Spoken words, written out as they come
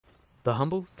The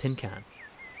humble tin can.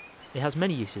 It has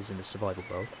many uses in the survival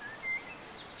world.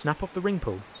 Snap off the ring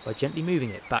pull by gently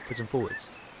moving it backwards and forwards.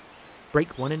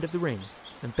 Break one end of the ring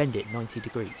and bend it 90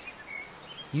 degrees.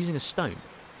 Using a stone,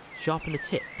 sharpen the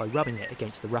tip by rubbing it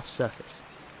against the rough surface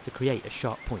to create a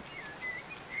sharp point.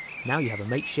 Now you have a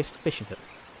makeshift fishing hook.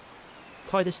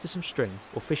 Tie this to some string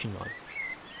or fishing line,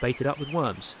 bait it up with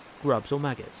worms, grubs or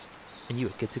maggots, and you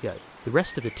are good to go. The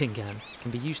rest of the tin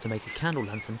can be used to make a candle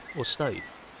lantern or stove.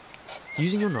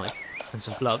 Using your knife and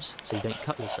some gloves so you don't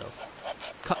cut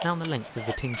yourself, cut down the length of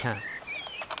the tin can.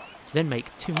 Then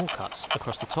make 2 more cuts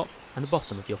across the top and the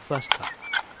bottom of your first cut.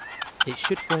 It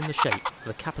should form the shape of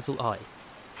a capital I.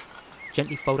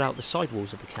 Gently fold out the side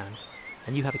walls of the can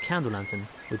and you have a candle lantern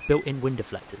with built-in wind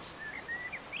deflectors.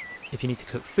 If you need to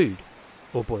cook food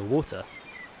or boil water,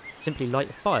 simply light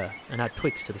a fire and add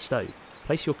twigs to the stove.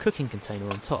 Place your cooking container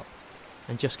on top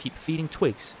and just keep feeding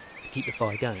twigs to keep the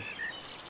fire going.